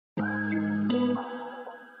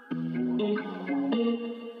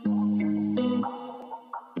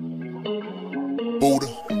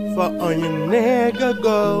For on your nigga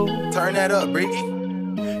go. Turn that up, Bricky.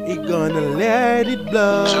 He gonna let it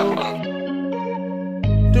blow.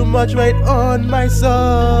 Too much weight on my soul.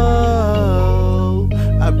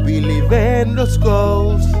 I believe in those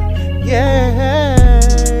goals.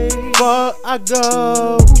 Yeah. Before I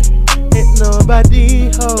go, ain't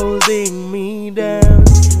nobody holding me down.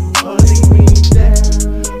 Holding me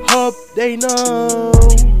down. Hope they know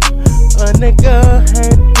a nigga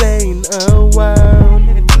ain't playing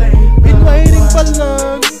around. Been waiting for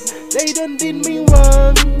long, they done did me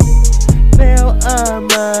wrong. Now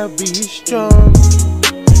I'ma be strong.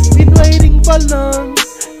 Been waiting for long,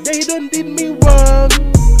 they done did me wrong.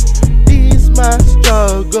 This my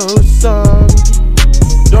struggle song.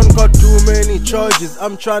 Don't got too many charges,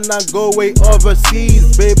 I'm tryna go way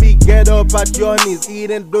overseas. Baby, get up at your knees, it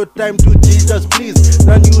ain't no time to Jesus, please.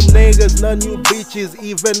 None you niggas, none you bitches,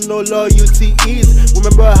 even no loyalty is.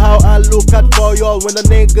 Remember how I look at for y'all when a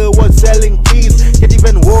nigga was selling keys. Get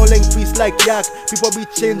even rolling peace like yak, people be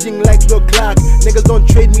changing like the clock. Niggas don't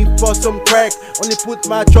trade me for some crack, only put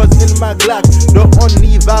my trust in my Glock. The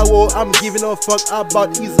only vow I'm giving a fuck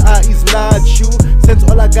about is not you. Since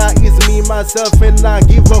all I got is me, myself, and I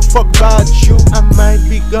give a fuck about you. I might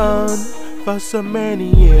be gone for so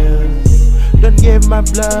many years. Don't give my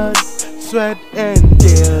blood, sweat and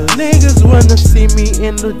tears. Niggas wanna see me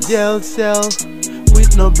in the jail cell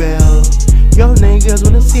with no bail. Yo niggas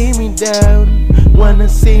wanna see me down, wanna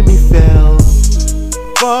see me fail.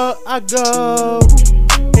 Before I go,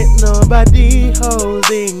 ain't nobody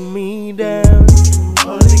holding me down.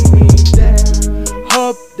 Holding me down.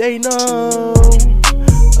 Hope they know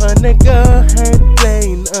a nigga ain't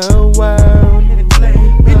playing around.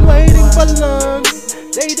 Been waiting for long,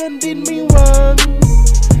 they done did me wrong.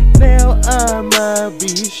 Now I'ma be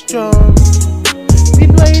strong.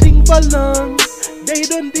 Been waiting for long, they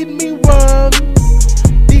done did me wrong.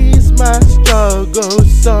 This my struggle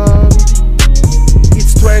song.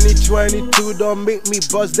 It's 2022, don't make me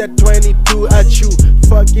bust that 22 at you.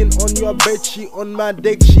 Fucking on your bed, she on my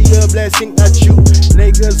dick, she a blessing at you.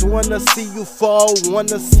 Niggas wanna see you fall,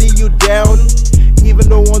 wanna see you down. Even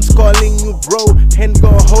though one's calling you bro, ain't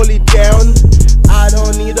gon' hold it down. I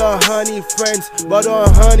don't need a honey friends, but a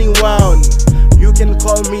honey wound. You can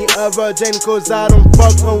call me a virgin cause I don't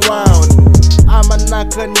fuck around. I'ma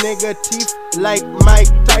knock a nigga teeth like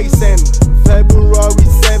Mike Tyson. February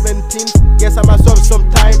 17th, guess I must have some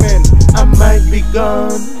timing. I might be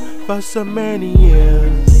gone for so many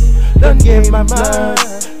years. Don't give my blood,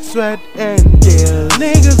 sweat and tears.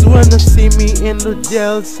 Niggas wanna see me in the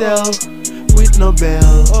jail cell with no bail.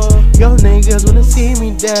 Yo niggas wanna see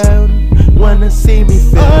me down, wanna see me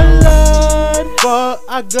fail. Oh Lord, before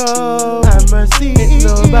I go, I'ma see ain't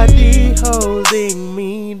nobody holding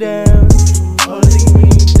me down. Holding me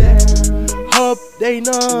down. Hope they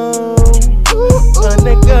know a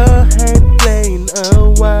nigga ain't playing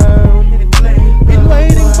around. Been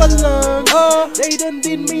waiting for long, they done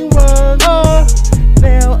did me wrong.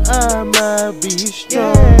 Now I'ma be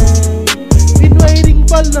strong. Been waiting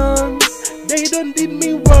for long, they done did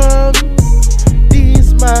me wrong.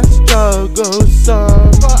 This my struggle song.